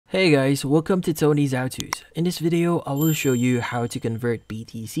Hey guys, welcome to Tony's How-Tos. In this video, I will show you how to convert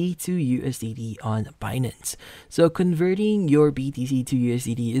BTC to USDT on Binance. So converting your BTC to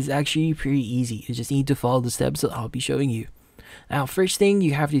USDT is actually pretty easy. You just need to follow the steps that I'll be showing you. Now, first thing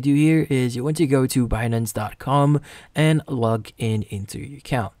you have to do here is you want to go to Binance.com and log in into your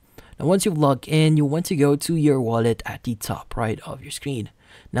account. Now, once you've logged in, you want to go to your wallet at the top right of your screen.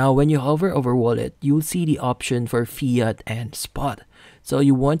 Now, when you hover over wallet, you'll see the option for fiat and spot. So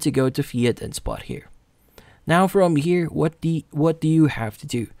you want to go to fiat and spot here. Now from here, what do you have to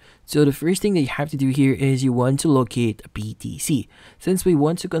do? So the first thing that you have to do here is you want to locate BTC. Since we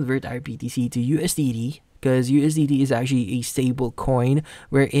want to convert our BTC to USDT, because USDT is actually a stable coin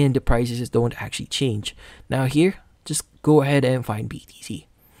wherein the prices don't actually change. Now here, just go ahead and find BTC.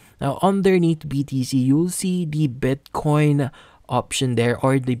 Now underneath BTC, you'll see the Bitcoin option there,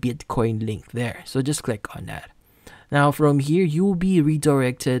 or the Bitcoin link there. So just click on that. Now from here, you'll be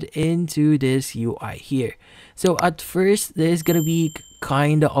redirected into this UI here. So at first, this is gonna be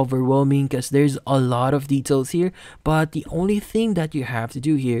kind of overwhelming because there's a lot of details here, but the only thing that you have to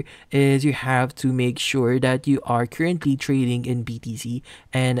do here is you have to make sure that you are currently trading in BTC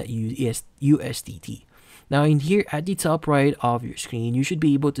and USDT. Now in here at the top right of your screen, you should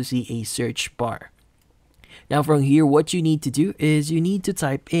be able to see a search bar. Now from here, what you need to do is you need to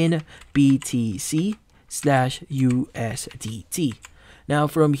type in BTC/USDT. Now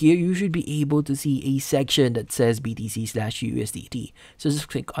from here, you should be able to see a section that says BTC/USDT. So just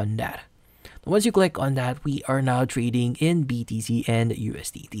click on that. Once you click on that, we are now trading in BTC and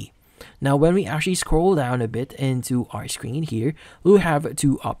USDT. Now when we actually scroll down a bit into our screen here, we'll have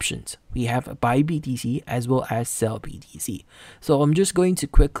two options. We have buy BTC as well as sell BTC. So I'm just going to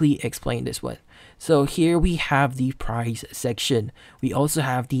quickly explain this one. So here we have the price section. We also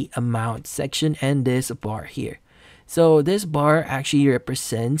have the amount section and this bar here. So this bar actually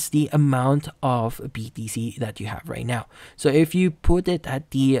represents the amount of BTC that you have right now. So if you put it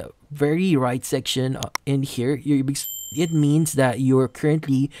at the very right section in here, it means that you're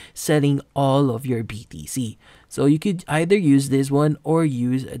currently selling all of your BTC. So you could either use this one or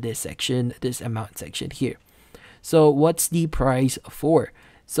use this section, this amount section here. So what's the price for?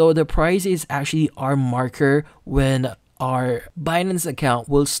 So the price is actually our marker when our Binance account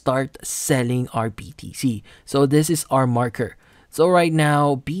will start selling our BTC. So this is our marker. So right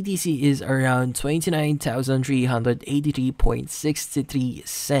now, BTC is around 29,383.63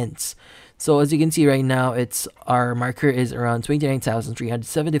 cents. So as you can see right now, our marker is around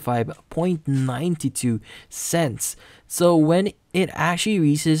 29,375.92 cents. So when it actually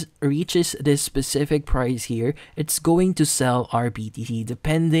reaches this specific price here, it's going to sell our BTC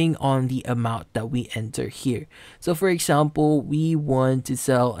depending on the amount that we enter here. So for example, we want to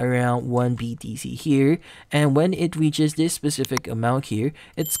sell around 1 BTC here, and when it reaches this specific amount here,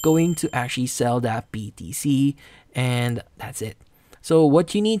 it's going to actually sell that BTC, and that's it. So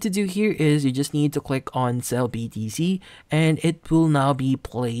what you need to do here is you just need to click on sell BTC, and it will now be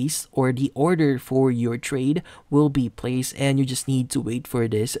placed, or the order for your trade will be placed, and you just need to wait for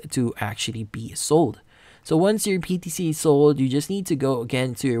this to actually be sold. So once your BTC is sold, you just need to go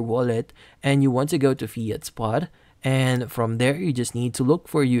again to your wallet and you want to go to fiat spot, and from there you just need to look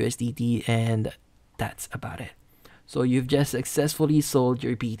for USDT, and that's about it. So you've just successfully sold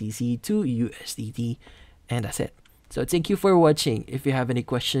your BTC to USDT, and that's it. So thank you for watching. If you have any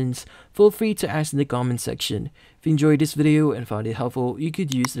questions, feel free to ask in the comment section. If you enjoyed this video and found it helpful, you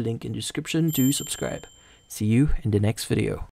could use the link in the description to subscribe. See you in the next video.